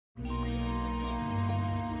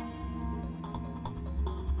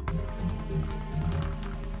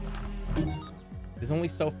there's only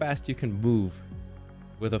so fast you can move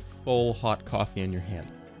with a full hot coffee in your hand.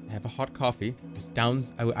 I have a hot coffee.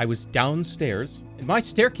 I was downstairs. And my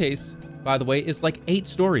staircase, by the way, is like 8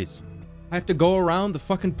 stories. I have to go around the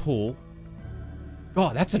fucking pool.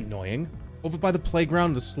 God, that's annoying. Over by the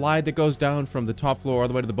playground, the slide that goes down from the top floor all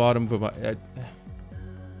the way to the bottom. I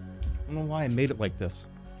don't know why I made it like this.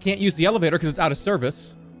 Can't use the elevator because it's out of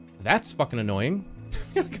service. That's fucking annoying.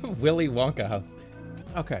 Like a Willy Wonka house.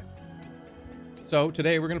 Okay. So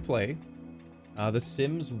today we're gonna play The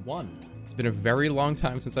Sims 1. It's been a very long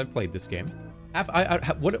time since I've played this game.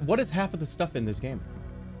 What is half of the stuff in this game?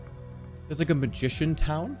 There's like a magician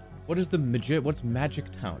town. What's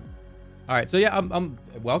Magic Town? All right, so yeah,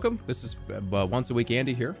 welcome. This is once a week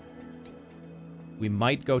Andy here. We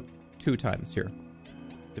might go 2 times here,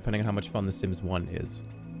 depending on how much fun The Sims 1 is.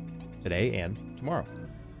 Today and tomorrow.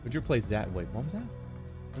 Would you play Zach? Wait, what was that?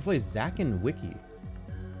 Would play Zach and Wiki.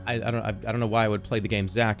 I don't know why I would play the game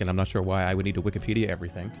Zach, and I'm not sure why I would need to Wikipedia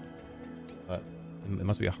everything. But it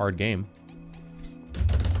must be a hard game.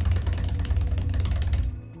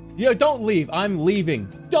 Yo, don't leave. I'm leaving.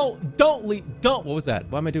 Don't leave. What was that?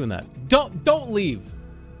 Why am I doing that? Don't leave.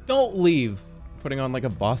 Don't leave. Putting on like a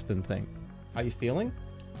Boston thing. How you feeling?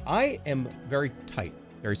 I am very tight,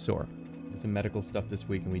 very sore. Did some medical stuff this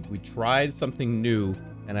week, and we tried something new,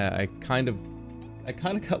 and I kind of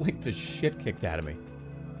got like the shit kicked out of me,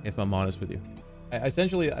 if I'm honest with you. I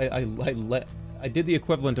did the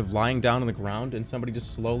equivalent of lying down on the ground and somebody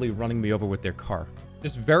just slowly running me over with their car.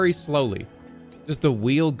 Just very slowly. Just the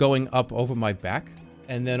wheel going up over my back,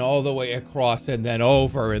 and then all the way across, and then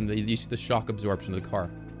over, and you see the shock absorption of the car.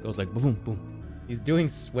 It goes like boom, boom. He's doing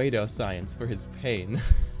pseudoscience for his pain.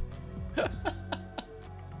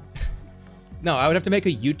 No, I would have to make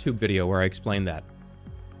a YouTube video where I explain that.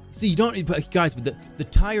 See, you don't, guys, with the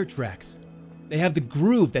tire tracks, they have the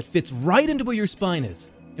groove that fits right into where your spine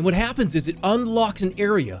is. And what happens is it unlocks an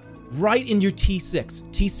area right in your T6,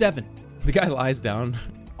 T7. The guy lies down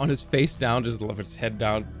on his face down, just with his head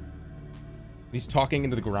down. He's talking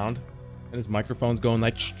into the ground, and his microphone's going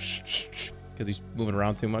like because he's moving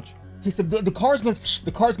around too much. He said, "The car's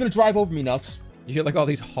gonna drive over me, nuts." You hear like all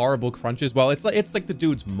these horrible crunches. Well, it's like the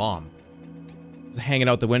dude's mom. It's hanging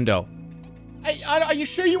out the window. Hey, are you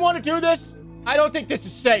sure you want to do this? I don't think this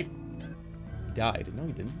is safe. He died. No,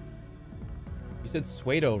 he didn't. You said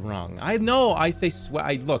pseudo wrong. I know. I say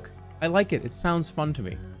look. I like it. It sounds fun to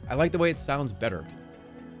me. I like the way it sounds better.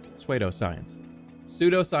 Pseudoscience.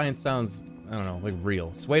 Pseudoscience sounds, I don't know, like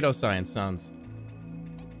real. Pseudoscience sounds,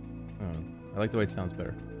 I don't know. I like the way it sounds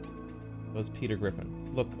better. That was Peter Griffin.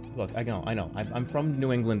 Look, I know. I'm from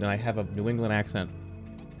New England, and I have a New England accent.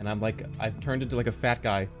 And I've turned into like a fat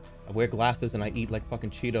guy. I wear glasses, and I eat like fucking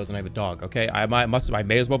Cheetos, and I have a dog, okay? I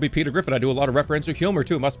may as well be Peter Griffin. I do a lot of referential humor,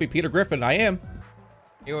 too. It must be Peter Griffin. I am.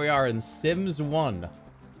 Here we are in Sims 1. All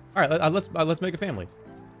right, let's make a family.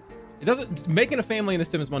 Making a family in The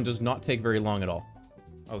Sims 1 does not take very long at all.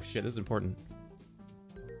 Oh shit, this is important.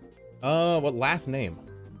 What last name?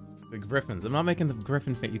 The Griffins. I'm not making the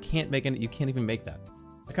Griffin thing. You can't even make that.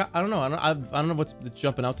 I don't know. I don't know what's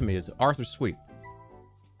jumping out to me is Arthur Sweet.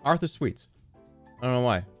 Arthur Sweets. I don't know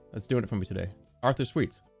why. That's doing it for me today. Arthur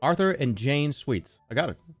Sweets. Arthur and Jane Sweets. I got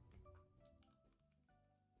it.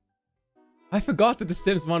 I forgot that The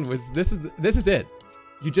Sims 1 was, this is it.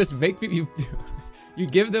 You just make people, you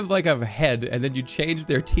give them like a head, and then you change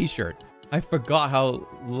their t-shirt. I forgot how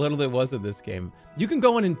little it was in this game. You can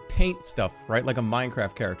go in and paint stuff, right? Like a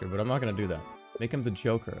Minecraft character, but I'm not gonna do that. Make him the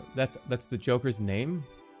Joker. That's the Joker's name?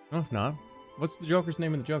 No, it's not. What's the Joker's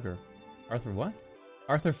name in the Joker? Arthur what?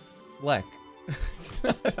 Arthur Fleck. It's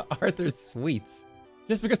not Arthur Sweets.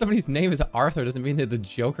 Just because somebody's name is Arthur doesn't mean they're the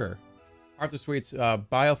Joker. Arthur Sweets,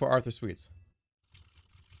 bio for Arthur Sweets.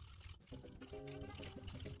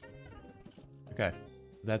 Okay,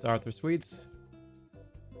 that's Arthur Sweets.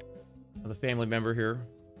 The family member here.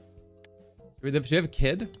 Should you have a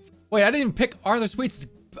kid? Wait, I didn't even pick Arthur Sweets.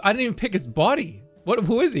 I didn't even pick his body.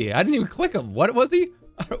 Who is he? I didn't even click him. What was he?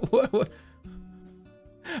 what?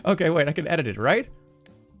 Okay, wait, I can edit it, right?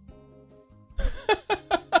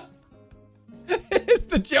 It is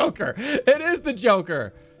the Joker. It is the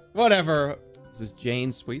Joker. Whatever. This is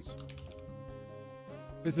Jane Sweets.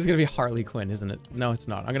 This is gonna be Harley Quinn, isn't it? No, it's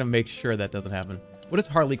not. I'm gonna make sure that doesn't happen. What is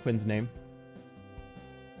Harley Quinn's name?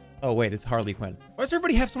 Oh, wait, it's Harley Quinn. Why does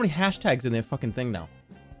everybody have so many hashtags in their fucking thing now?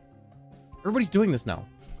 Everybody's doing this now.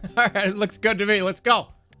 All right, it looks good to me. Let's go.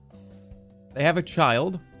 They have a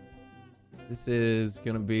child. This is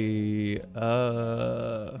gonna be,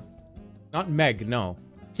 not Meg, no.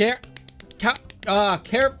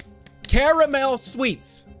 Caramel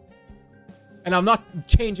Sweets. And I'm not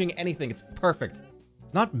changing anything. It's perfect.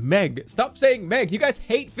 Not Meg. Stop saying Meg. You guys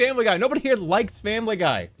hate Family Guy. Nobody here likes Family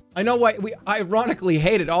Guy. I know why we ironically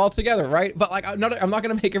hate it all together, right? But like, I'm not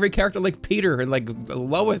gonna make every character like Peter and like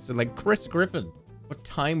Lois and like Chris Griffin. What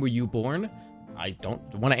time were you born? I don't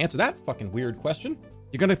want to answer that fucking weird question.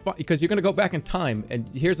 Because you're gonna go back in time, and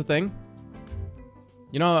here's the thing.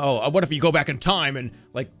 You know, oh, what if you go back in time and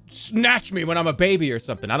like snatch me when I'm a baby or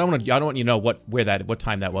something? I don't want you to know what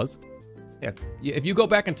time that was. Yeah, if you go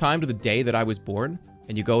back in time to the day that I was born,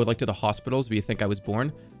 and you go like to the hospitals where you think I was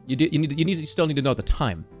born, you still need to know the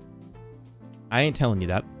time. I ain't telling you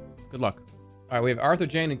that. Good luck. All right, we have Arthur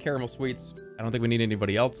Jane and Caramel Sweets. I don't think we need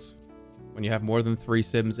anybody else. When you have more than 3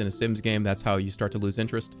 Sims in a Sims game, that's how you start to lose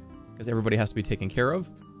interest, because everybody has to be taken care of,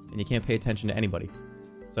 and you can't pay attention to anybody.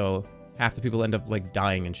 So half the people end up like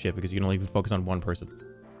dying and shit because you can only focus on one person.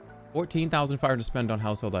 14,500 to spend on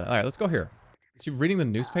household. All right, let's go here. Is she reading the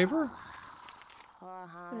newspaper?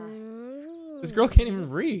 This girl can't even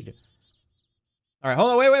read. All right,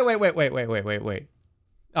 hold on. Wait.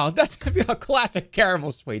 Oh, that's gonna be a classic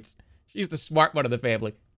Caramel Sweets. She's the smart one of the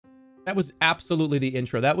family. That was absolutely the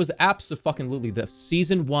intro. That was abso-fucking-lutely the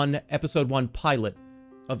season 1, episode 1 pilot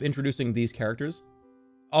of introducing these characters.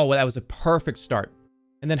 Oh, well, that was a perfect start.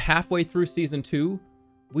 And then halfway through season 2,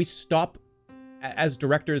 we stop, as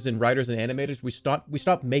directors and writers and animators, we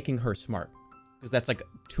stop making her smart, because that's like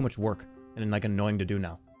too much work and like annoying to do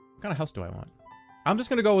now. What kind of house do I want? I'm just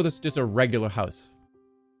gonna go with just a regular house.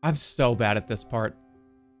 I'm so bad at this part.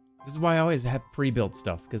 This is why I always have pre-built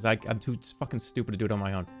stuff, because I'm too fucking stupid to do it on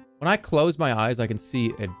my own. When I close my eyes, I can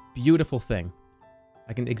see a beautiful thing.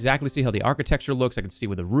 I can exactly see how the architecture looks. I can see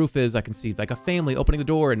where the roof is. I can see like a family opening the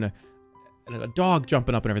door and a dog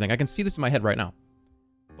jumping up and everything. I can see this in my head right now.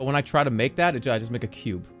 But when I try to make that, I just make a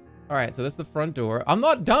cube. All right, so this is the front door. I'm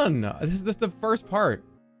not done. This is just the first part.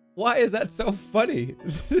 Why is that so funny?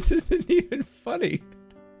 This isn't even funny.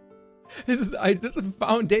 This is the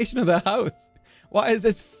foundation of the house. Why is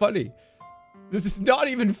this funny? This is not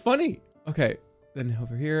even funny. Okay, then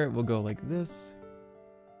over here, we'll go like this.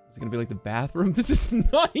 It's gonna be like the bathroom. This is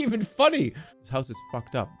not even funny. This house is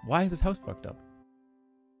fucked up. Why is this house fucked up?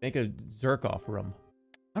 Make a Zerkoff room.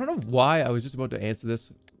 I don't know why I was just about to answer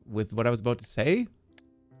this with what I was about to say.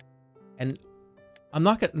 And I'm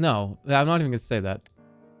not even gonna say that.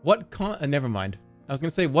 Never mind. I was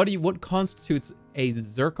gonna say, what constitutes a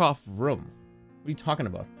Zerkoff room? What are you talking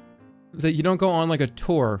about? That you don't go on like a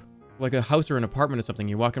tour, like a house or an apartment or something.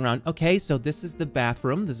 You're walking around. Okay, so this is the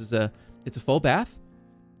bathroom. It's a full bath.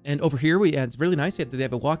 And over here it's really nice. They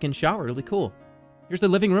have a walk-in shower, really cool. Here's the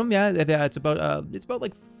living room. Yeah, it's about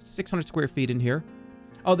like 600 square feet in here.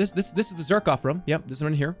 Oh, this is the Zerkoff room. Yep, this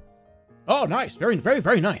one in here. Oh, nice. Very, very,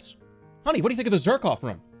 very nice. Honey, what do you think of the Zerkoff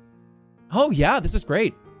room? Oh yeah, this is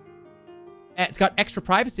great. It's got extra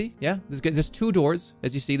privacy. Yeah, there's 2 doors.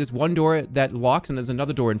 As you see, there's one door that locks and there's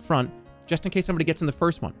another door in front, just in case somebody gets in the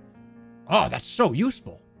first one. Oh, that's so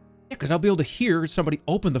useful. Yeah, because I'll be able to hear somebody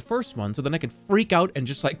open the first one, so then I can freak out and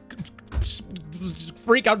just like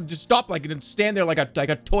freak out and just stop, like, and stand there like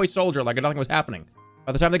a toy soldier, like nothing was happening.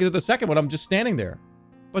 By the time they get to the second one, I'm just standing there.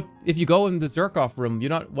 But if you go in the Zerkoff room, you're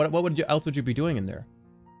not. What else would you be doing in there?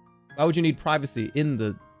 Why would you need privacy in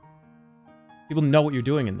the? People know what you're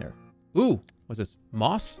doing in there. Ooh, what's this?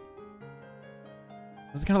 Moss?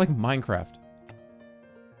 This is kind of like Minecraft.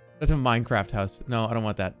 That's a Minecraft house. No, I don't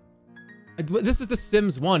want that. This is The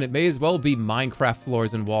Sims 1. It may as well be Minecraft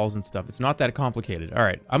floors and walls and stuff. It's not that complicated. All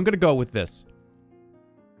right, I'm gonna go with this.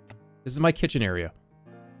 This is my kitchen area.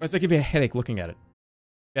 It's like give me a headache looking at it.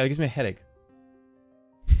 Yeah, it gives me a headache.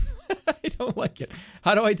 I don't like it.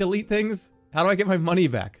 How do I delete things? How do I get my money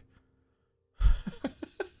back?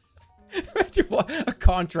 A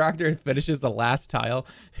contractor finishes the last tile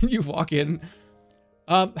and you walk in.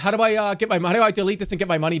 How do I get my money? How do I delete this and get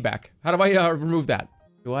my money back? How do I remove that?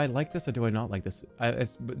 Do I like this or do I not like this?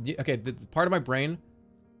 Okay, the part of my brain,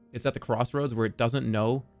 it's at the crossroads where it doesn't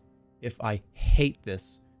know if I hate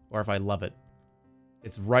this or if I love it.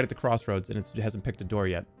 It's right at the crossroads and it hasn't picked a door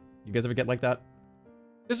yet. You guys ever get like that?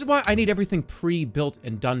 This is why I need everything pre-built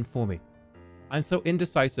and done for me. I'm so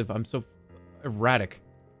indecisive. I'm so erratic.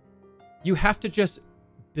 You have to just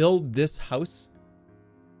build this house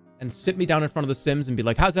and sit me down in front of the Sims and be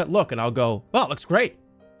like, how's that look? And I'll go, well, it looks great.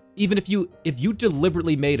 Even if you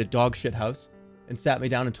deliberately made a dog shit house and sat me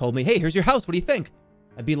down and told me, hey, here's your house. What do you think?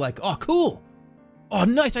 I'd be like, oh, cool. Oh,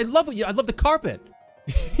 nice. I love the carpet.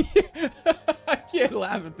 I can't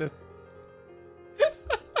laugh at this.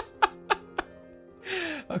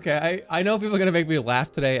 Okay, I know people are gonna make me laugh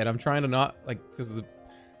today, and I'm trying to not, like, because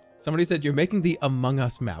somebody said you're making the Among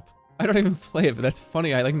Us map. I don't even play it, but that's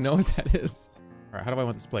funny. I like know what that is. All right, how do I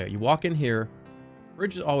want this to play out? You walk in here.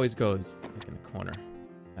 Fridge always goes like in the corner.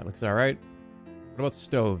 That looks all right. What about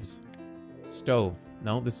stoves? Stove.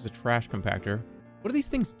 No, this is a trash compactor. What do these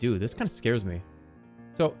things do? This kind of scares me.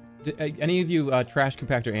 So, any of you trash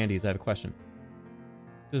compactor Andes, I have a question.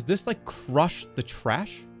 Does this like crush the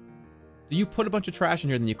trash? Do you put a bunch of trash in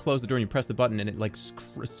here, then you close the door and you press the button and it like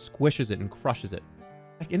squishes it and crushes it?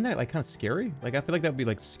 Like, isn't that like kind of scary? Like, I feel like that would be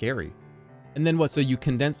like scary. And then what? So you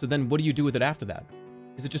condense, so then what do you do with it after that?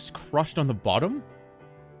 Is it just crushed on the bottom?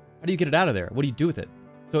 How do you get it out of there? What do you do with it?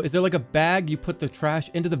 So is there like a bag? You put the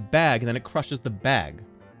trash into the bag and then it crushes the bag.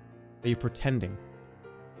 Are you pretending?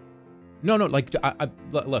 No, like,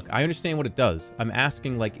 look, I understand what it does. I'm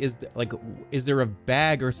asking, like, is there a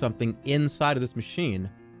bag or something inside of this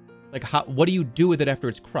machine? Like, what do you do with it after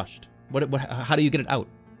it's crushed? How do you get it out?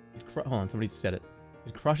 Hold on, somebody said it.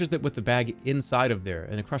 It crushes it with the bag inside of there,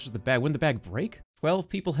 and it crushes the bag. Wouldn't the bag break? 12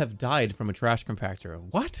 people have died from a trash compactor.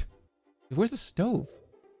 What? Where's the stove?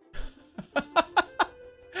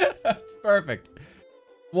 That's perfect.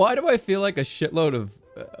 Why do I feel like a shitload of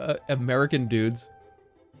American dudes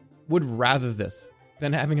would rather this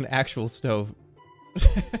than having an actual stove?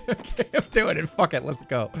 Okay, I'm doing it. Fuck it. Let's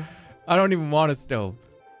go. I don't even want a stove.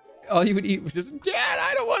 All you would eat was just, Dad,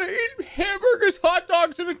 I don't want to eat hamburgers, hot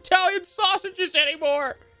dogs, and Italian sausages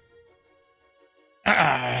anymore.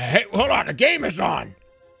 Hey, hold on. The game is on.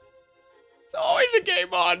 It's always a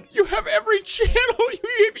game on. You have every channel.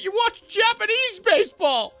 You watch Japanese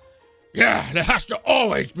baseball. Yeah, there has to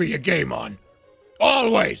always be a game on.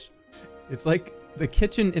 Always. It's like the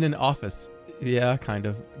kitchen in an office. Yeah, kind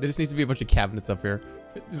of. There just needs to be a bunch of cabinets up here.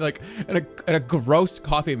 Like, and a gross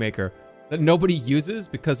coffee maker that nobody uses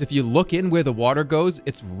because if you look in where the water goes,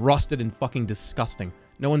 it's rusted and fucking disgusting.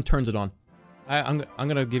 No one turns it on. I'm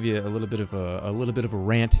gonna give you a little bit of a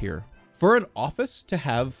rant here. For an office to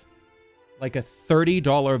have like a $30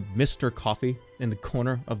 Mr. Coffee in the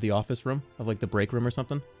corner of the office room, of like the break room or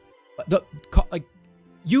something. Like,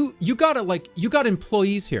 you got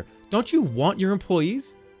employees here. Don't you want your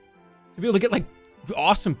employees to be able to get like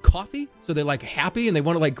awesome coffee so they're like happy and they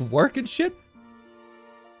want to like work and shit?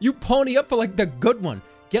 You pony up for like the good one.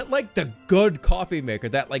 Get like the good coffee maker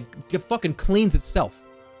that like fucking cleans itself.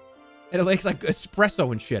 And it likes like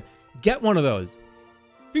espresso and shit. Get one of those.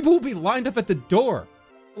 People will be lined up at the door.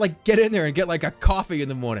 Like, get in there and get like a coffee in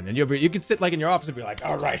the morning. And you can sit like in your office and be like,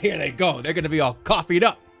 all right, here they go. They're going to be all coffeeed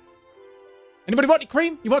up. Anybody want any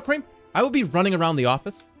cream? You want cream? I would be running around the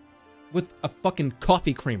office with a fucking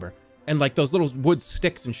coffee creamer and like those little wood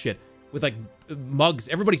sticks and shit with like mugs.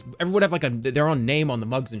 Everyone have like their own name on the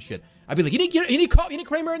mugs and shit. I'd be like, you need coffee? You need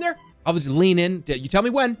creamer in there? I'll just lean in. You tell me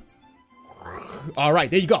when. All right,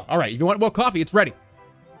 there you go. All right, if you want more coffee, it's ready.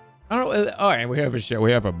 I don't know. All right, we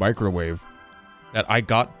have a microwave that I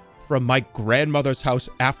got from my grandmother's house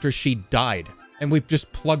after she died, and we've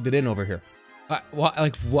just plugged it in over here.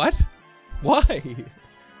 Like what? Why?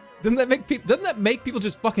 Doesn't that make people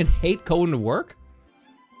just fucking hate going to work?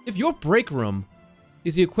 If your break room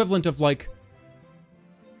is the equivalent of like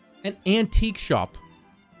an antique shop,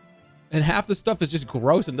 and half the stuff is just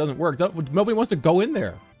gross and doesn't work, nobody wants to go in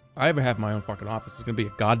there. If I ever have my own fucking office, it's gonna be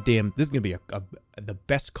this is gonna be the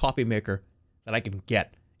best coffee maker that I can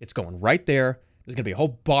get. It's going right there. There's gonna be a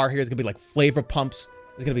whole bar here. There's gonna be like flavor pumps.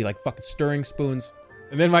 There's gonna be like fucking stirring spoons.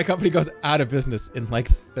 And then my company goes out of business in like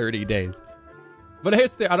 30 days. But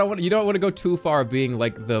here's the thing, you don't want to go too far being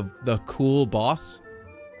like the cool boss.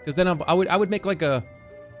 Because then I would make like I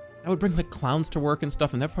would bring like clowns to work and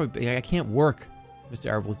stuff, and that probably I can't work,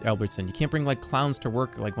 Mr. Albertson. You can't bring like clowns to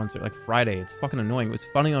work like like Friday. It's fucking annoying. It was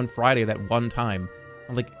funny on Friday that one time,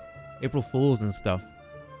 on like April Fools and stuff.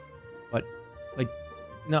 But like,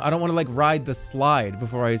 no, I don't want to like ride the slide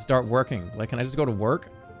before I start working. Like, can I just go to work?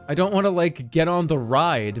 I don't want to like get on the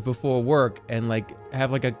ride before work and like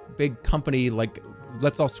have like a big company like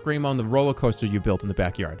let's all scream on the roller coaster you built in the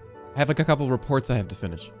backyard. I have like a couple reports I have to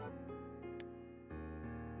finish.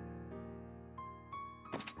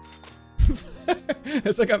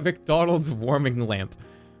 It's like a McDonald's warming lamp.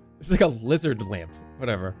 It's like a lizard lamp.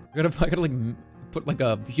 Whatever. I gotta like put like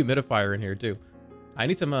a humidifier in here too. I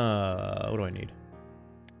need some what do I need?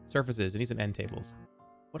 Surfaces. I need some end tables.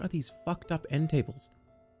 What are these fucked up end tables?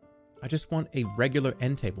 I just want a regular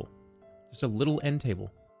end table. Just a little end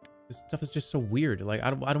table. This stuff is just so weird. Like I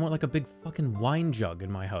don't want like a big fucking wine jug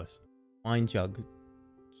in my house. Wine jug.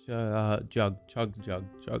 Jug.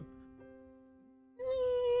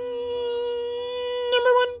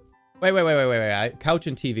 Number one. Wait. Couch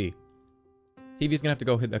and TV. TV's gonna have to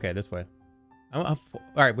go okay, this way. All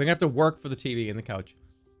right, we're gonna have to work for the TV and the couch.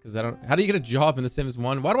 Because I don't, how do you get a job in The Sims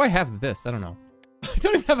 1? Why do I have this? I don't know. I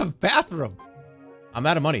don't even have a bathroom. I'm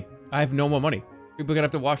out of money. I have no more money. People are gonna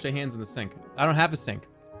have to wash their hands in the sink. I don't have a sink.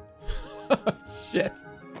 Shit.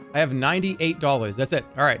 I have $98. That's it.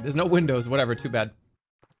 All right, there's no windows, whatever, too bad.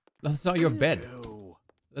 That's not your bed.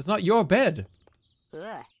 That's not your bed.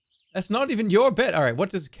 That's not even your bed. All right,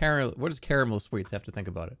 what does Caramel Sweets have to think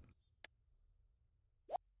about it?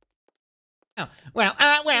 Oh, well,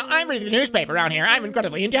 I'm reading the newspaper around here. I'm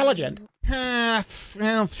incredibly intelligent.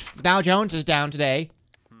 Well, Dow Jones is down today.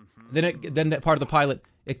 Then that part of the pilot,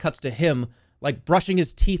 it cuts to him, like, brushing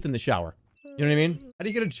his teeth in the shower. You know what I mean? How do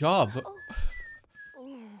you get a job?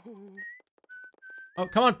 Oh,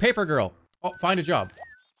 come on, paper girl. Oh, find a job. All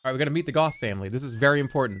right, we gotta meet the Goth family. This is very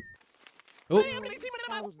important. Oh. What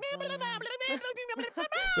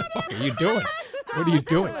the fuck are you doing? What are you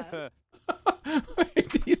doing?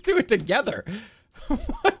 Wait, these two are together.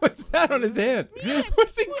 What was that on his hand?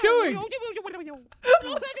 What's he doing?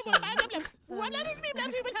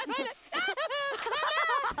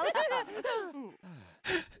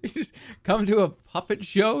 You just come to a puppet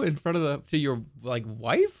show in front of to your like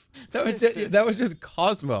wife? That was just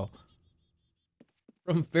Cosmo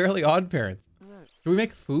from Fairly Odd Parents. Can we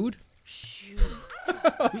make food?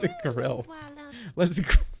 On the grill. Let's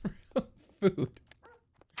grill food.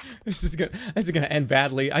 This is gonna end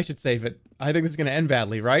badly. I should save it. I think this is gonna end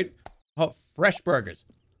badly, right? Oh, fresh burgers.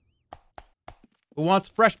 Who wants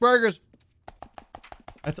fresh burgers?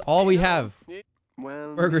 That's all we have.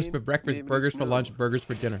 Burgers for breakfast, burgers for lunch, burgers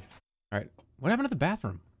for dinner. All right. What happened to the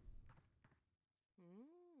bathroom?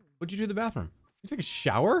 What'd you do to the bathroom? You took a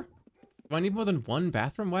shower? Do I need more than one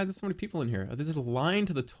bathroom? Why are there so many people in here? Oh, this is a line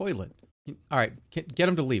to the toilet. All right, get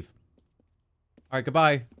him to leave. All right,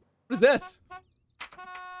 goodbye. What is this?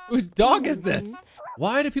 Whose dog is this?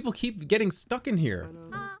 Why do people keep getting stuck in here?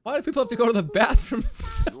 Why do people have to go to the bathroom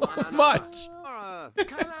so much?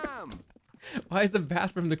 Why is the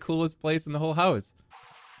bathroom the coolest place in the whole house?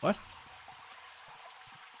 What?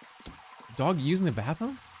 Dog using the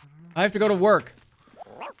bathroom? I have to go to work.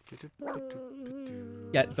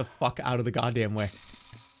 Get the fuck out of the goddamn way.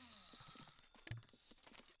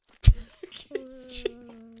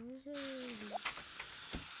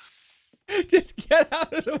 Just get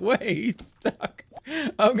out of the way. He's stuck.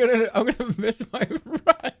 I'm gonna miss my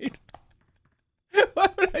ride. Why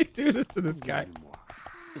would I do this to this guy?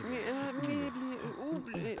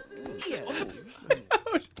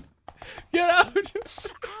 Get out!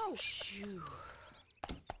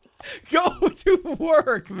 Go to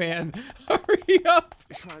work, man. Hurry up.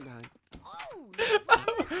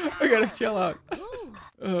 I gotta chill out.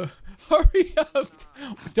 Hurry up.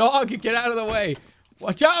 Dog, get out of the way.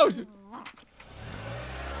 Watch out.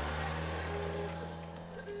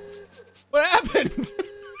 What happened?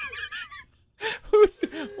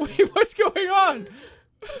 Wait, what's going on?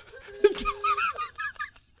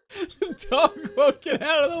 The dog won't get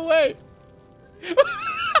out of the way.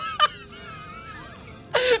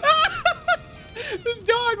 The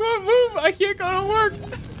dog won't move. I can't go to work.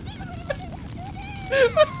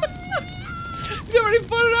 Somebody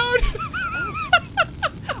put it out.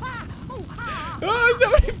 Oh,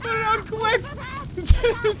 somebody put it out quick.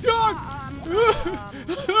 The dog.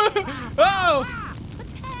 Oh!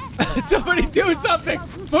 Somebody do something!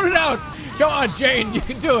 Put it out! Come on, Jane, you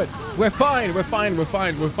can do it! We're fine, we're fine, we're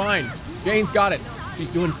fine, we're fine. Jane's got it. She's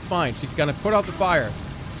doing fine. She's gonna put out the fire.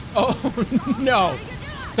 Oh, no!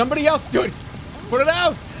 Somebody else do it! Put it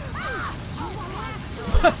out!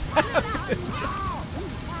 What happened?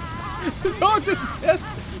 The dog just pissed.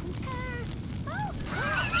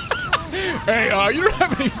 Hey, you don't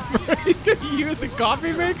have any food? Can you use the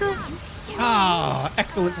coffee maker? Ah,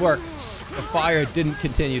 excellent work. The fire didn't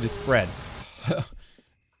continue to spread.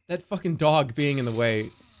 That fucking dog being in the way.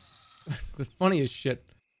 That's the funniest shit.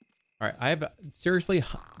 All right, I have seriously,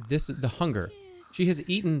 this is the hunger. She has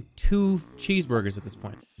eaten 2 cheeseburgers at this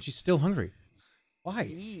point. She's still hungry. Why?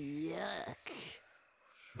 Yuck.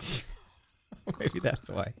 Maybe that's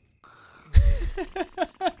why.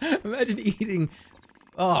 Imagine eating,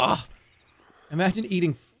 imagine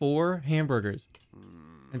eating 4 hamburgers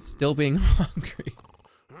and still being hungry.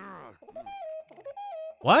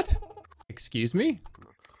 What? Excuse me?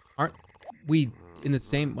 Aren't we in the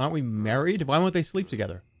same, aren't we married? Why won't they sleep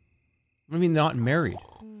together? What do you mean not married?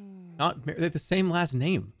 They have the same last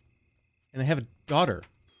name. And they have a daughter.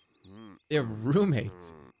 They're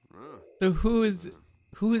roommates. So whose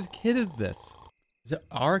kid is this? Is it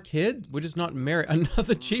our kid? We're just not married.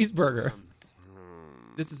 Another cheeseburger.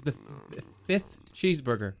 This is the 5th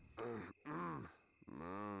cheeseburger.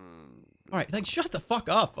 All right, like shut the fuck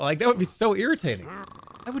up. Like that would be so irritating.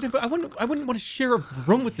 I wouldn't want to share a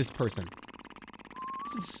room with this person.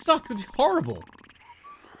 This would suck. That'd be horrible.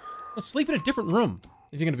 I'll sleep in a different room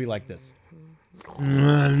if you're gonna be like this.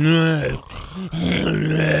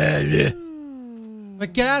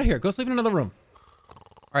 Like, get out of here. Go sleep in another room.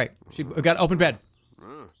 All right, we got an open bed.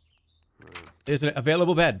 There's an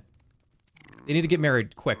available bed. They need to get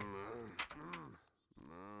married quick.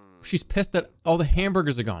 She's pissed that all the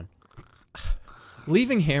hamburgers are gone.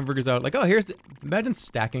 Leaving hamburgers out, like, oh, imagine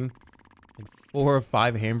stacking like 4 or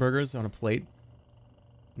 5 hamburgers on a plate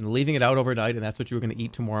and leaving it out overnight, and that's what you were gonna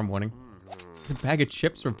eat tomorrow morning. It's a bag of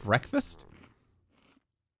chips for breakfast?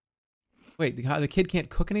 Wait, the kid can't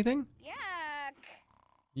cook anything? Yuck.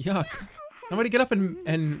 Yuck. Somebody get up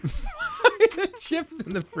and chips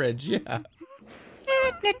in the fridge, yeah.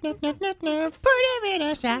 Put him in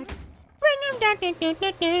a sack. Bring him down.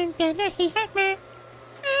 He had me.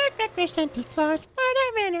 Santa Claus. Put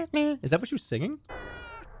him in a. Is that what she was singing?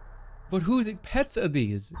 But whose pets are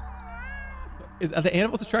these? Are the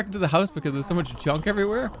animals attracted to the house because there's so much junk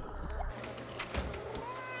everywhere?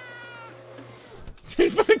 So you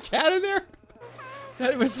just put a cat in there?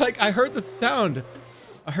 That was like, I heard the sound.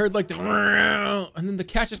 I heard like the and then the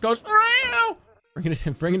cat just goes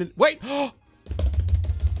bringing it. Wait!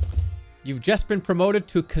 You've just been promoted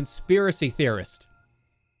to conspiracy theorist.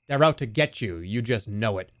 They're out to get you. You just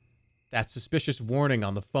know it. That suspicious warning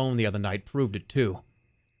on the phone the other night proved it too.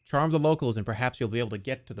 Charm the locals and perhaps you'll be able to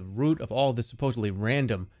get to the root of all this supposedly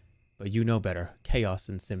random, but you know better, chaos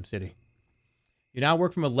in Sim City. You now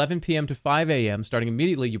work from 11 p.m. to 5 a.m. Starting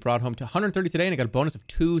immediately, you brought home to 130 today and I got a bonus of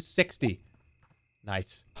 260.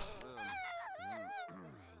 Nice.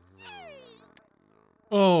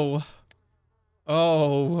 Oh.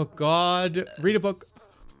 Oh, God. Read a book.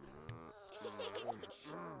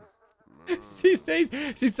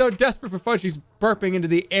 She's so desperate for fun, she's burping into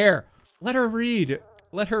the air. Let her read.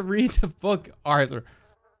 Let her read the book, Arthur.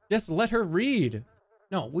 Just let her read.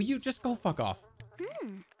 No, will you just go fuck off?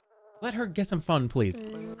 Let her get some fun, please.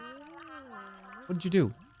 What did you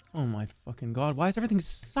do? Oh my fucking God. Why does everything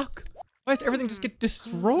suck? Why does everything just get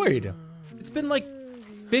destroyed? It's been like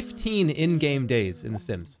 15 in-game days in The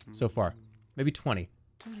Sims so far. Maybe 20.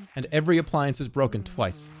 And every appliance is broken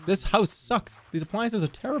twice. This house sucks. These appliances are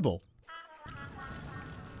terrible.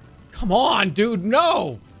 Come on, dude,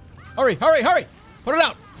 no! Hurry, hurry, hurry! Put it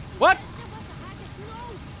out! What?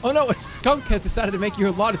 Oh no, a skunk has decided to make your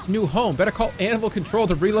lot its new home. Better call animal control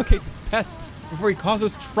to relocate this pest before he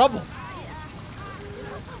causes trouble.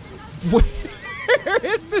 Where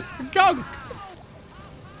is the skunk?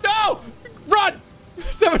 No! Run!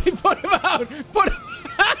 Somebody put him out! Put him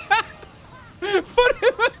out! Put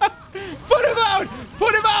him out! Put him out!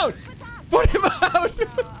 Put him out! Put him out!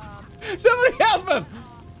 Somebody help him!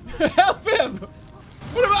 Help him!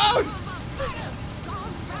 Put him out!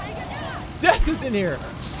 Death is in here!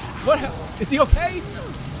 What? Is he okay?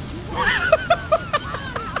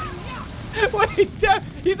 Wait,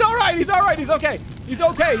 Death! He's alright! He's alright! He's okay! He's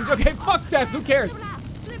okay! He's okay! Fuck Death! Who cares?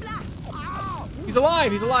 He's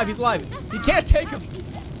alive! He's alive! He's alive! He can't take him!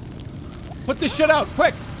 Put this shit out!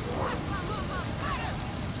 Quick!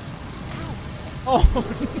 Oh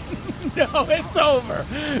no! It's over!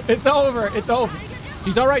 It's over! It's over!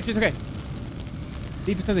 She's alright! She's okay!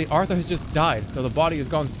 Deep inside the Arthur has just died. Though the body is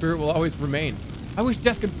gone, spirit will always remain. I wish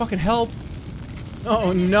Death could fucking help.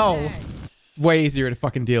 Oh no. It's way easier to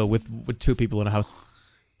fucking deal with 2 people in a house.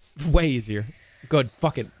 Way easier. Good.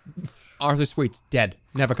 Fuck it. Arthur Sweet's dead.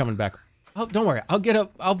 Never coming back. Oh, don't worry. I'll get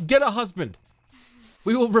a husband.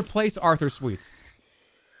 We will replace Arthur Sweets.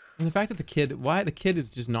 And the fact that why the kid is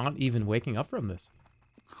just not even waking up from this.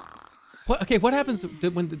 What? Okay, what happens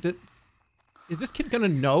when is this kid gonna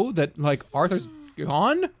know that like Arthur's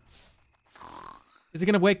gone? Is it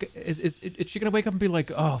gonna is she gonna wake up and be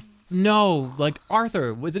like, oh no, like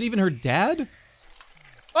Arthur, was it even her dad?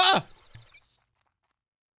 Ah!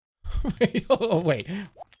 Wait, oh wait.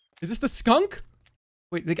 Is this the skunk?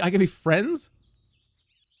 Wait, I can be friends?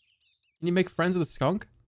 Can you make friends with a skunk?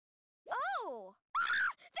 Oh!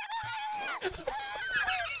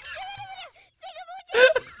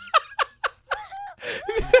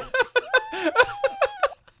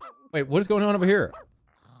 Wait, what is going on over here?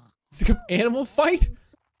 Is it an animal fight?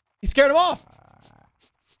 He scared him off.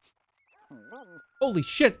 Holy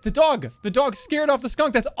shit, the dog! The dog scared off the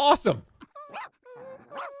skunk, that's awesome!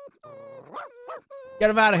 Get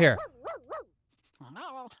him out of here.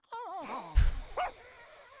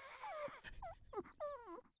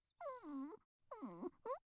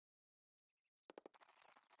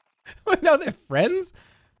 Now they're friends?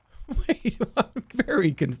 Wait, I'm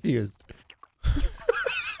very confused.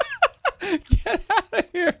 Get out of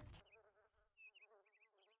here.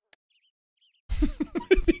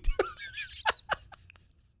 What is he doing?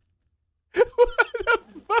 What the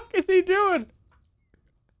fuck is he doing?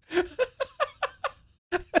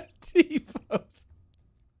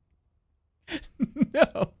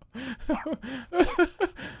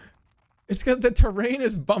 It's because the terrain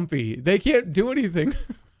is bumpy. They can't do anything.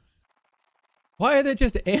 Why are there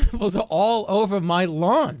just animals all over my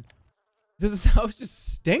lawn? Does this house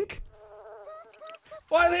just stink?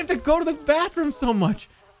 Why do they have to go to the bathroom so much?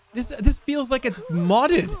 This feels like it's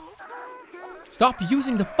modded. Stop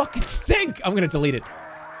using the fucking sink. I'm gonna delete it.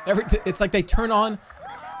 It's like they turn on.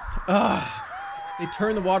 They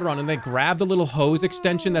turn the water on and they grab the little hose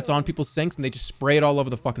extension that's on people's sinks and they just spray it all over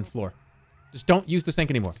the fucking floor. Just don't use the sink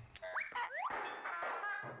anymore.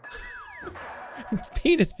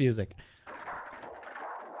 Penis music.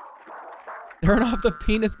 Turn off the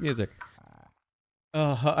penis music.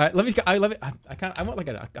 I want like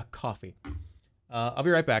a coffee. I'll be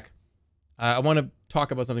right back. I want to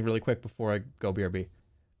talk about something really quick before I go BRB.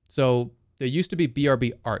 So there used to be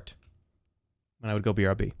BRB art when I would go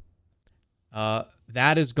BRB.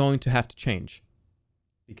 That is going to have to change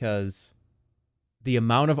because the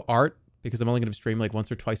amount of art, because I'm only going to stream like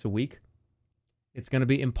once or twice a week, it's going to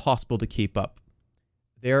be impossible to keep up.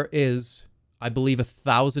 There is, I believe,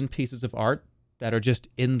 1,000 pieces of art that are just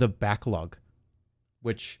in the backlog,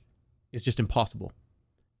 which is just impossible.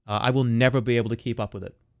 I will never be able to keep up with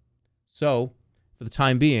it. So, for the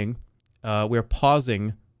time being, we're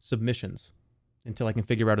pausing submissions until I can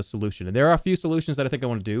figure out a solution. And there are a few solutions that I think I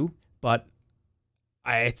want to do, but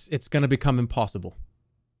it's going to become impossible.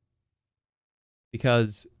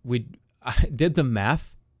 Because I did the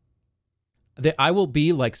math. I will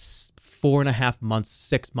be like 4.5 months,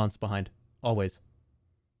 6 months behind, always.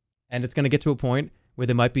 And it's going to get to a point where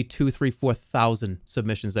there might be 2,000, 3,000, 4,000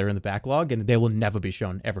 submissions that are in the backlog, and they will never be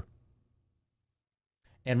shown, ever.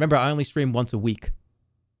 And remember, I only stream once a week.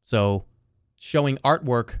 So showing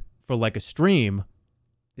artwork for like a stream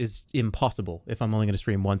is impossible if I'm only going to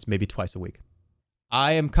stream once, maybe twice a week.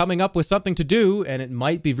 I am coming up with something to do, and it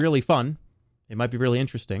might be really fun. It might be really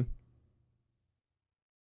interesting.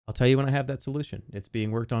 I'll tell you when I have that solution. It's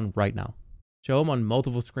being worked on right now. Show them on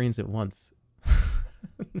multiple screens at once.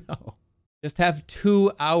 No. Just have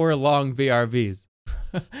 2-hour-long VRVs.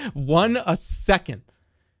 1 a second.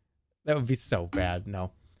 That would be so bad.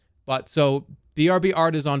 No. But so BRB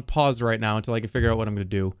art is on pause right now until I can figure out what I'm going to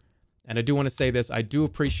do. And I do want to say this. I do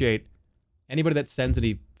appreciate anybody that sends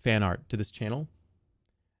any fan art to this channel.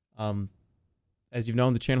 As you've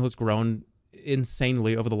known, the channel has grown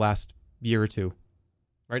insanely over the last year or two.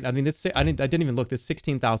 Right? I mean, I didn't even look. There's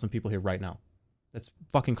 16,000 people here right now. That's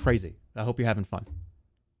fucking crazy. I hope you're having fun.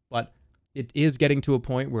 But it is getting to a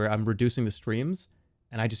point where I'm reducing the streams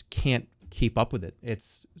and I just can't keep up with it.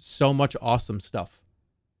 It's so much awesome stuff,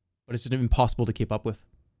 but it's just impossible to keep up with.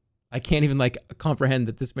 I can't even like comprehend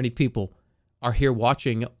that this many people are here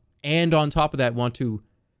watching and on top of that want to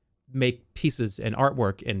make pieces and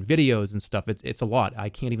artwork and videos and stuff. It's a lot. I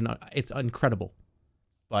can't even, it's incredible.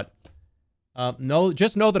 But no,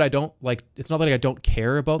 just know that I don't like, it's not that I don't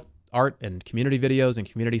care about art and community videos and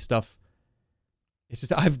community stuff. It's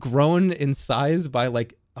just I've grown in size by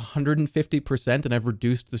like 150% and I've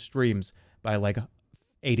reduced the streams by like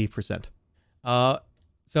 80%.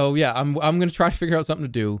 So yeah, I'm going to try to figure out something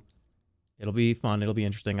to do. It'll be fun. It'll be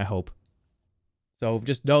interesting, I hope. So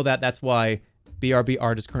just know that that's why BRB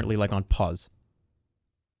art is currently like on pause.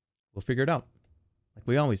 We'll figure it out. Like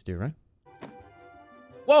we always do, right?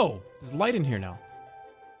 Whoa, there's light in here now.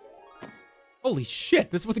 Holy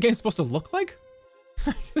shit, this is what the game's supposed to look like?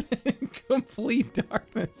 Complete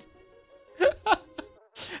darkness.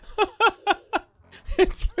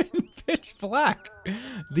 It's been pitch black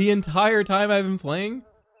the entire time I've been playing.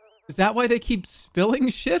 Is that why they keep spilling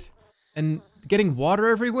shit and getting water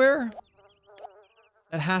everywhere?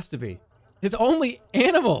 That has to be. It's only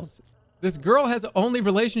animals. This girl has only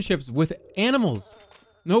relationships with animals.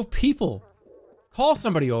 No people. Call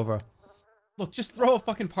somebody over. Look, just throw a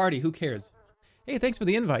fucking party. Who cares? Hey, thanks for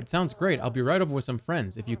the invite. Sounds great. I'll be right over with some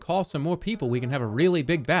friends. If you call some more people, we can have a really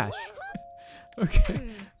big bash. Okay.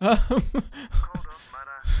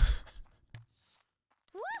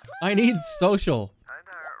 I need social.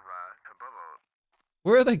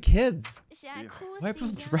 Where are the kids? Why are people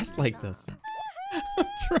dressed like this? I'm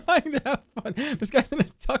trying to have fun. This guy's in a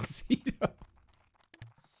tuxedo.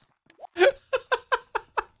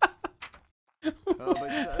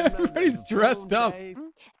 Everybody's dressed up.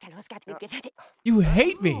 You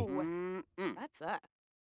hate me. What's that?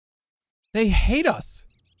 They hate us.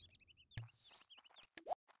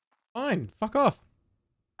 Fine, fuck off.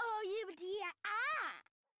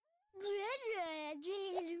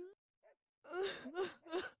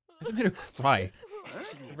 I just made her cry.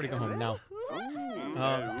 Everybody go home now.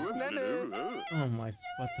 Oh my,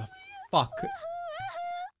 what the fuck?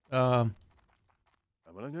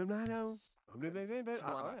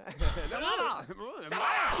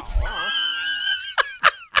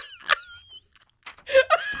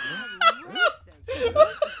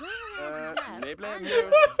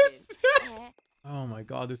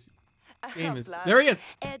 god, this game is... There he is!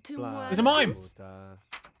 There's a mime!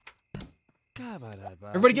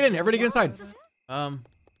 Everybody get in! Everybody get inside! What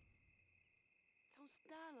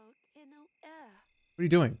are you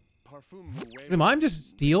doing? Did the mime just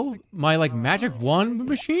steal my, like, magic wand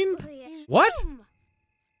machine? What?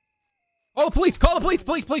 Call the police! Call the police!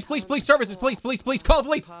 Police services! Police! Call the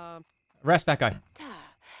police! Arrest that guy.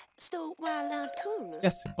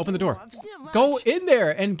 Yes, open the door. Go in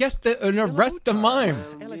there and and arrest the mime.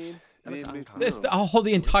 I'll hold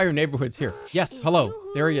the entire neighborhood's here. Yes, hello.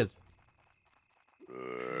 There he is.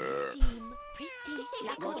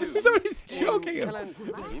 Somebody's choking him.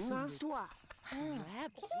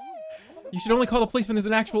 You should only call the police when there's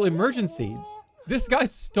an actual emergency. This guy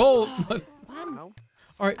stole my...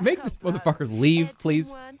 Alright, make this motherfucker leave,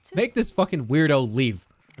 please. Make this fucking weirdo leave.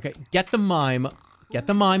 Okay, get the mime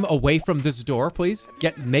away from this door, please.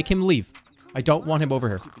 Make him leave. I don't want him over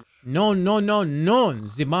here. No.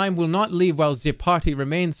 The mime will not leave while the party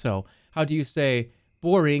remains so. How do you say,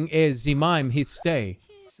 boring is the mime he stay?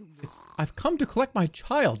 I've come to collect my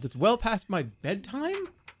child. It's well past my bedtime?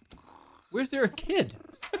 Where's there a kid?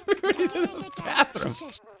 Everybody's in the bathroom.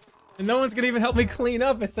 And no one's gonna even help me clean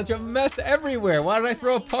up. It's such a mess everywhere. Why did I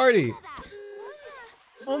throw a party?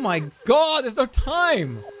 Oh my god, there's no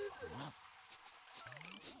time.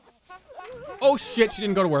 Oh shit, she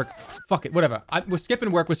didn't go to work. Fuck it, whatever. We're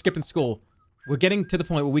skipping work, we're skipping school. We're getting to the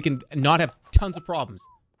point where we can not have tons of problems.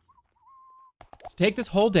 Let's take this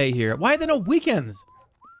whole day here. Why are there no weekends?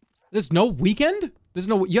 There's no weekend?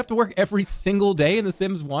 You have to work every single day in The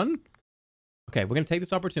Sims 1? Okay, we're gonna take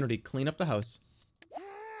this opportunity, clean up the house. Oh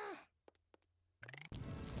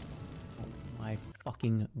my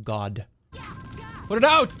fucking god. Put it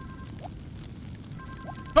out!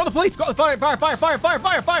 Call the police! Call the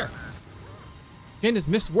fire! Jane has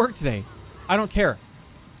missed work today. I don't care.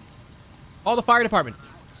 Call the fire department.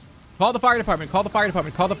 Call!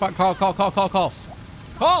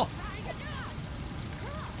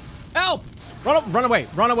 Help! Run away!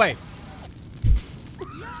 Run away!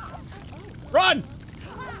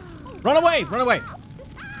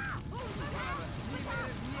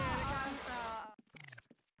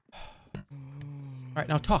 Alright,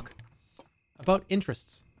 now talk. About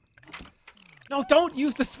interests. No, don't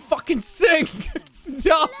use this fucking sink!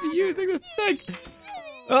 Stop using the sink!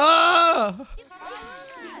 Ah!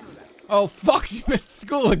 Oh, fuck, you missed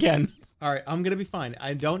school again. Alright, I'm gonna be fine.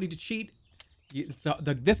 I don't need to cheat.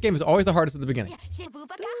 This game is always the hardest at the beginning.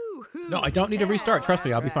 No, I don't need to restart. Trust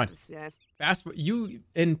me, I'll be fine.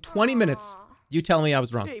 In 20 minutes, you tell me I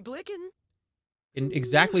was wrong. In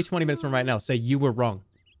exactly 20 minutes from right now, say you were wrong.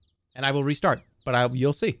 And I will restart, but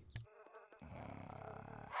you'll see.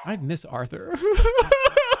 I miss Arthur.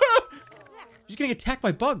 She's getting attacked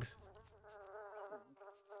by bugs.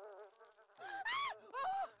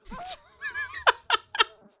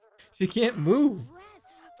 She can't move.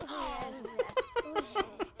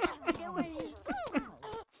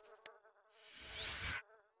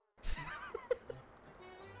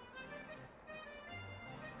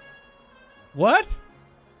 What?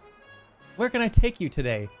 Where can I take you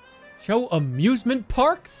today? Show amusement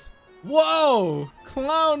parks? Whoa!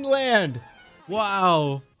 Clownland!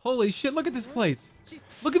 Wow. Holy shit, look at this place.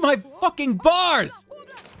 Look at my fucking bars!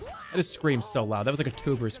 I just screamed so loud. That was like a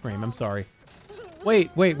tuber scream. I'm sorry.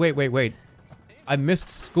 Wait. I missed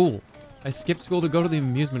school. I skipped school to go to the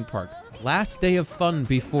amusement park. Last day of fun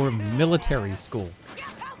before military school.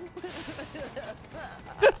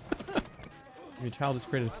 Your child has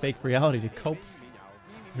created a fake reality to cope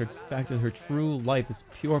with the fact that her true life is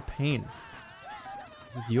pure pain.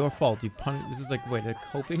 This is your fault. You punish. This is like, wait, a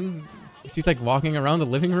coping? She's like walking around the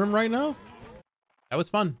living room right now? That was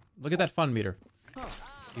fun. Look at that fun meter. You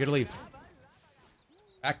gotta leave.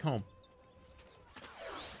 Back home.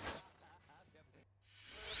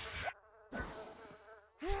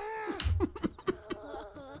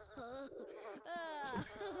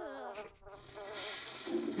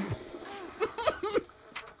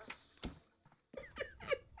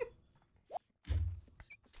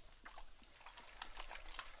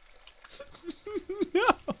 No.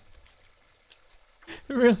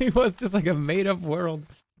 It really was just like a made-up world.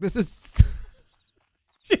 This is...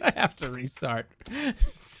 Should I have to restart?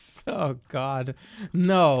 Oh, God.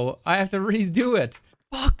 No, I have to redo it.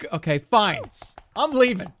 Fuck. Okay, fine. I'm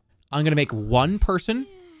leaving. I'm gonna make one person.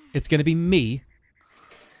 It's gonna be me.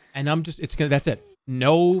 And that's it.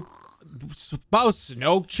 No spouse,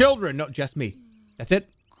 no children, no, just me. That's it.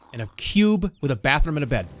 And a cube with a bathroom and a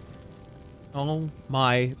bed. Oh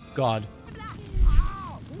my God.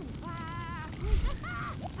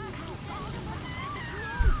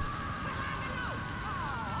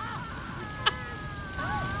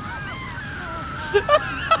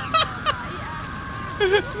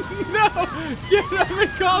 No! Get up and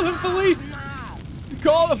call the police!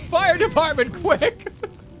 Call the fire department, quick!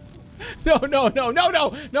 No, no, no, no,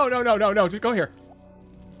 no, no, no, no, no, no, just go here.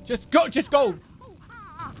 Just go, just go.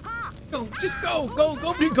 Go, just go,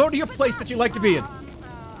 go to your place that you like to be in.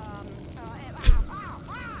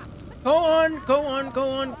 Go on, go on, go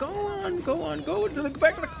on, go on, go on,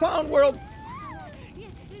 back to the clown world.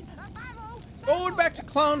 Go back to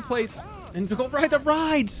clown place and go ride the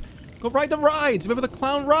rides. Go ride the rides. Remember the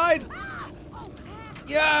clown ride?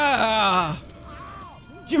 Yeah.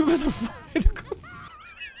 Do you remember the ride?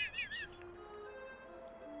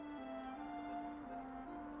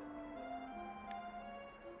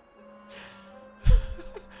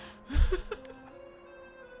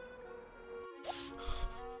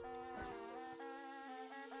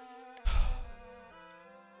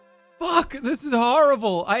 Fuck, this is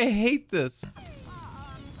horrible. I hate this.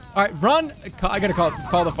 All right, run. I gotta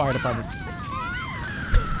call the fire department.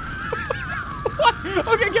 What?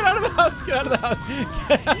 Okay, get out of the house. Get out of the house.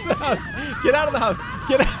 Get out of the house. Get out of the house.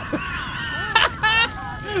 Get out.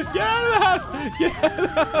 Get out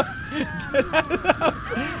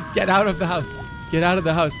of the house. Get out of the house. Get out of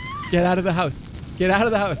the house. Get out of the house. Get out of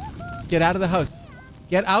the house. Get out of the house.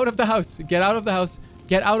 Get out of the house. Get out of the house.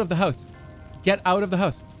 Get out of the house. Get out of the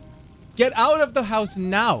house. Get out of the house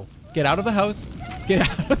now. Get out of the house. Get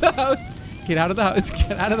out of the house. Get out of the house.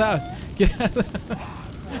 Get out of the house. Get out of the house.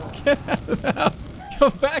 Get out of the house. Go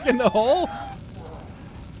back in the hole.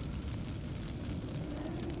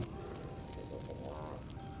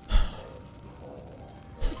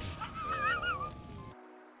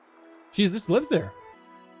 She just lives there.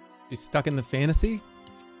 She's stuck in the fantasy.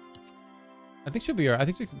 I think she'll be alright. I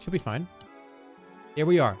think she'll be fine. Here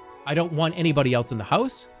we are. I don't want anybody else in the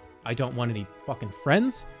house. I don't want any fucking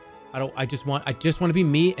friends. I just want to be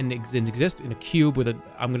me and exist in a cube with a.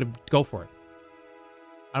 I'm gonna go for it.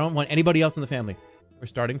 I don't want anybody else in the family. We're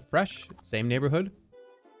starting fresh, same neighborhood.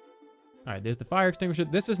 All right, there's the fire extinguisher.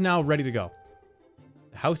 This is now ready to go.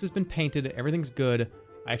 The house has been painted. Everything's good.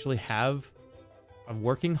 I actually have a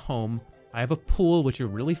working home. I have a pool, which is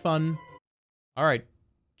really fun. All right,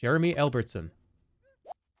 Jeremy Albertson.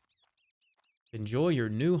 Enjoy your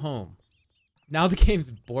new home. Now the game's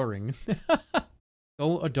boring.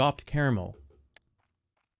 Go adopt Caramel.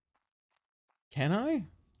 Can I?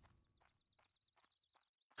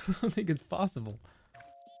 I don't think it's possible.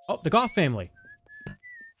 Oh, the Goff family. Of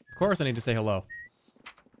course I need to say hello.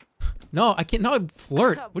 No, I can't. No, I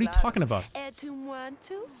flirt. What are you talking about?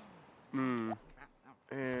 You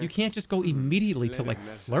can't just go immediately to like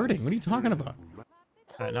flirting. What are you talking about? All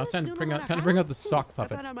right, now it's time to bring out the sock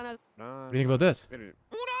puppet. What do you think about this?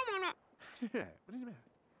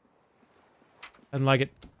 Doesn't like it.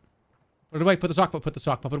 Put it away. Put the sock puppet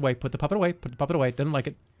away. Put the puppet away. Put the puppet away. Doesn't like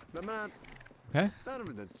it. Okay.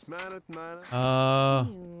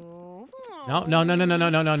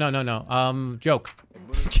 No. Joke.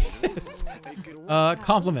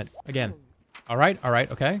 Compliment again. All right.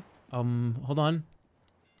 Okay. Hold on.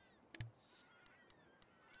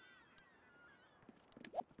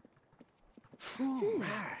 She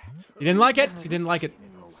didn't like it. She didn't like it.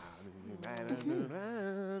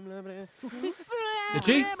 Did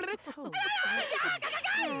she?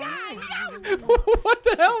 What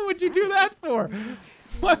the hell would you do that for?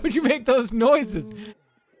 Why would you make those noises?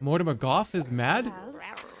 Mortimer Goff is mad?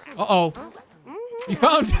 Uh-oh. He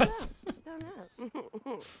found us.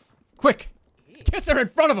 Quick. Kiss her in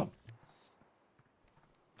front of him.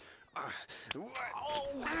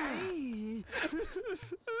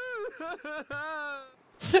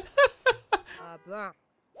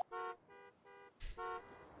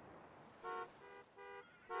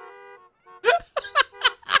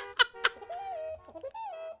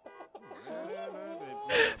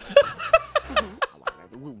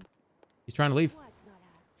 He's trying to leave.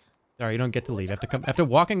 Sorry, you don't get to leave. After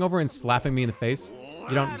walking over and slapping me in the face,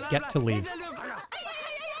 you don't get to leave.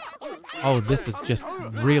 Oh, this is just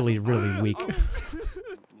really, really weak.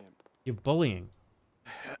 You're bullying.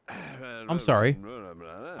 I'm sorry.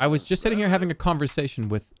 I was just sitting here having a conversation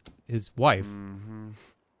with his wife,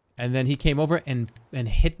 and then he came over and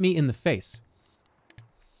hit me in the face.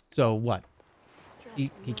 So what? He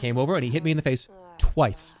came over and he hit me in the face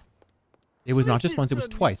twice. It was not just once, it was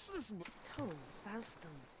twice.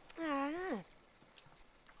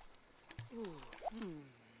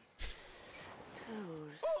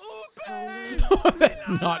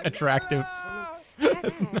 That's not attractive.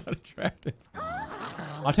 That's not attractive.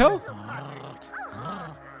 Otto?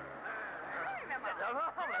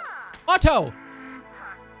 Otto!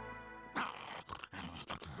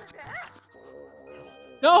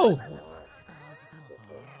 No!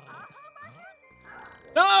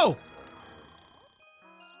 No!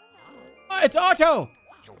 It's Otto!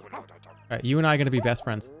 Alright, you and I are gonna be best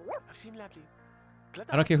friends.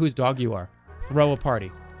 I don't care whose dog you are. Throw a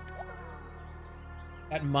party.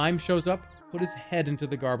 That mime shows up, put his head into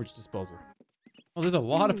the garbage disposal. Oh, there's a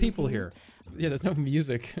lot of people here. Yeah, there's no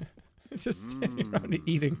music. Just standing around and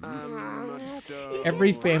eating.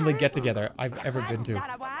 Every family get-together I've ever been to.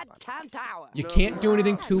 You can't do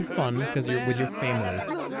anything too fun because you're with your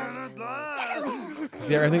family.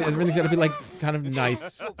 Yeah, everything's gotta be like kind of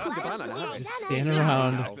nice. Just standing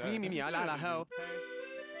around.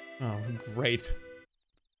 Oh, great.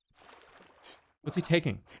 What's he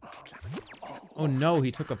taking? Oh no,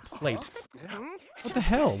 he took a plate. What the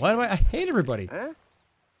hell? Why do I hate everybody?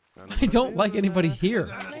 I don't like anybody here.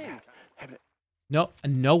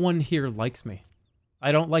 No one here likes me.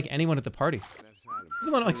 I don't like anyone at the party.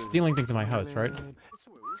 You don't like stealing things in my house, right?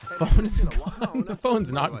 The phone is gone. The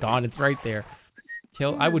phone's not gone. It's right there.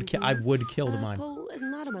 I would kill the mime.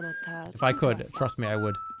 If I could, trust me, I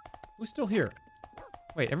would. Who's still here?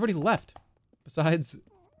 Wait, everybody left. Besides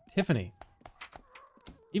Tiffany.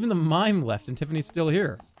 Even the mime left and Tiffany's still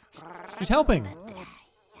here. She's helping.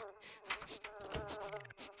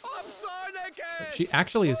 She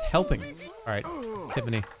actually is helping. All right,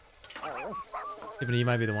 Tiffany. Tiffany, you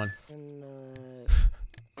might be the one.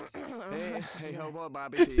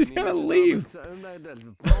 She's gonna leave.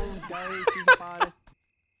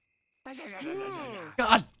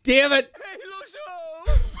 God damn it!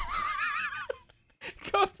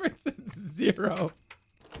 Conference at 0.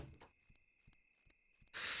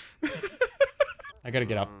 I gotta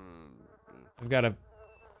get up. I've gotta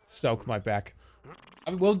soak my back.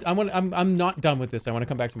 I'm not done with this. I want to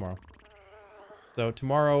come back tomorrow. So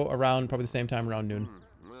tomorrow around probably the same time, around noon,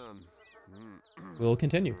 we'll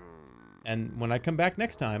continue. And when I come back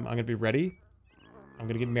next time, I'm gonna be ready. I'm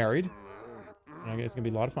gonna get married. And it's gonna be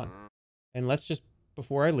a lot of fun. And let's just,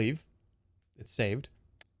 before I leave, it's saved.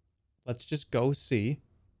 Let's just go see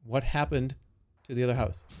what happened to the other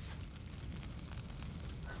house.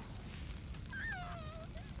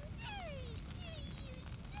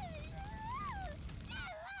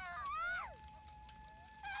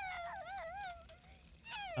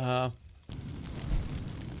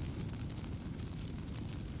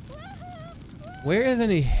 Where is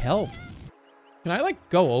any help? Can I like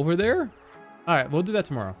go over there? All right, we'll do that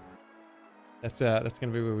tomorrow. That's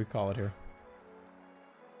gonna be what we call it here.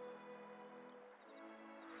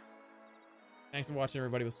 Thanks for watching,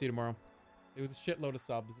 everybody. We'll see you tomorrow. It was a shitload of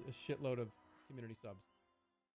subs, a shitload of community subs.